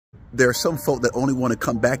there are some folk that only want to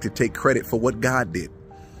come back to take credit for what God did.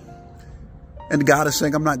 And God is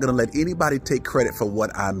saying, I'm not going to let anybody take credit for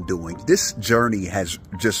what I'm doing. This journey has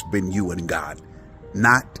just been you and God,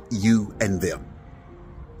 not you and them.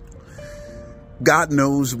 God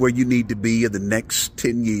knows where you need to be in the next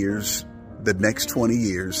 10 years, the next 20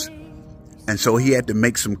 years. And so he had to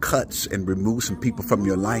make some cuts and remove some people from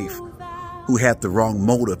your life who had the wrong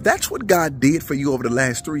motive. That's what God did for you over the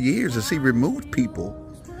last 3 years, is he removed people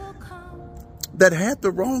that had the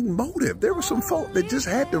wrong motive. There were some folk that just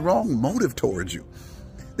had the wrong motive towards you.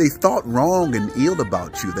 They thought wrong and ill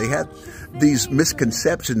about you. They had these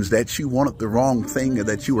misconceptions that you wanted the wrong thing, or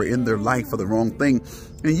that you were in their life for the wrong thing.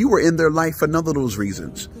 And you were in their life for none of those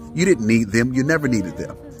reasons. You didn't need them. You never needed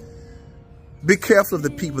them. Be careful of the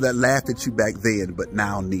people that laughed at you back then, but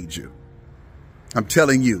now need you. I'm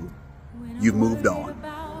telling you, you've moved on.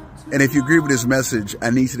 And if you agree with this message, I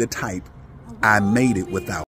need you to type, I made it without.